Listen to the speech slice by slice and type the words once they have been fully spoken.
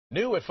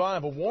New at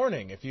 5, a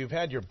warning if you've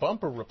had your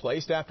bumper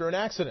replaced after an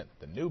accident.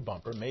 The new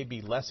bumper may be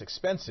less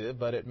expensive,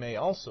 but it may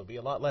also be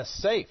a lot less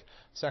safe.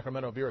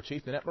 Sacramento Bureau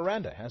Chief Nanette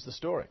Miranda has the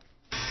story.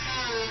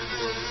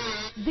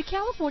 The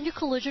California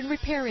collision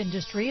repair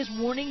industry is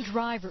warning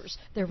drivers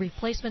their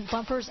replacement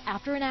bumpers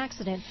after an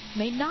accident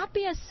may not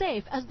be as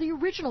safe as the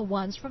original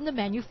ones from the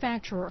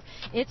manufacturer.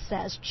 It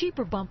says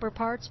cheaper bumper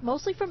parts,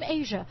 mostly from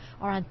Asia,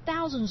 are on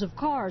thousands of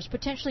cars,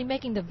 potentially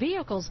making the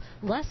vehicles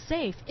less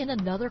safe in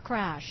another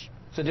crash.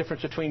 It's the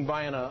difference between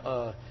buying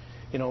a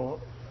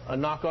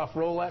knockoff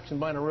Rolex and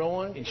buying a real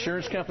one.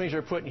 Insurance companies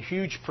are putting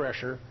huge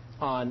pressure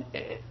on,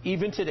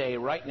 even today,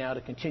 right now, to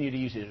continue to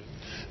use it.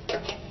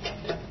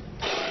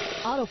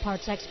 Auto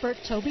parts expert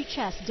Toby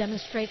Chess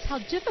demonstrates how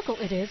difficult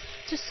it is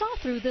to saw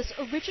through this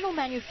original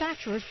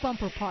manufacturer's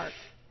bumper part.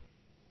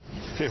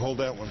 Okay, hold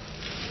that one.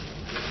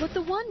 But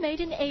the one made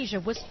in Asia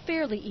was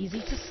fairly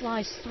easy to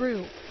slice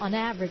through. On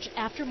average,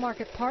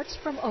 aftermarket parts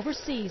from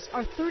overseas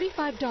are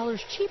 $35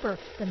 cheaper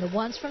than the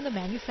ones from the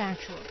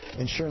manufacturer.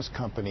 Insurance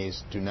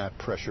companies do not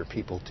pressure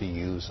people to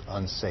use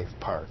unsafe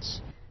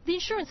parts. The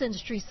insurance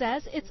industry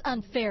says it's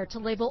unfair to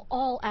label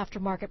all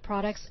aftermarket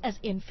products as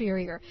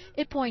inferior.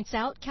 It points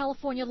out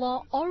California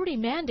law already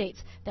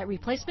mandates that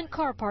replacement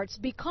car parts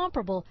be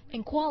comparable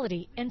in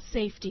quality and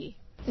safety.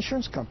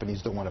 Insurance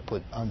companies don't want to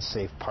put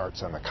unsafe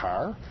parts on a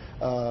car.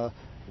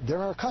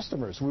 They're our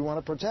customers. We want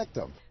to protect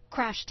them.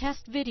 Crash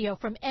test video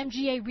from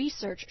MGA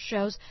Research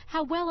shows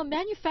how well a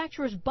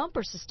manufacturer's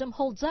bumper system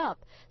holds up.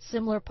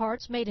 Similar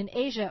parts made in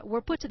Asia were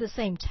put to the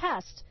same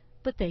test,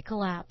 but they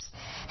collapsed.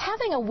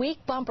 Having a weak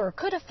bumper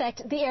could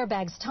affect the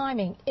airbag's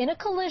timing. In a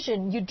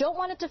collision, you don't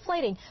want it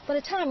deflating by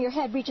the time your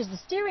head reaches the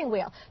steering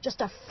wheel. Just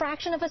a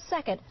fraction of a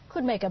second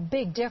could make a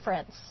big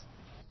difference.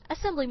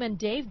 Assemblyman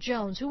Dave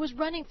Jones, who was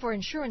running for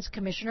insurance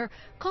commissioner,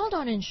 called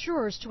on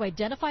insurers to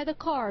identify the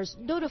cars,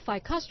 notify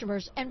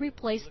customers, and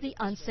replace the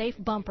unsafe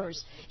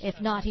bumpers.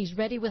 If not, he's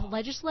ready with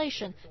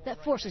legislation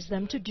that forces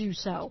them to do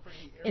so.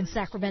 In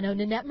Sacramento,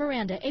 Nanette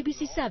Miranda,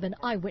 ABC7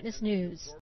 Eyewitness News.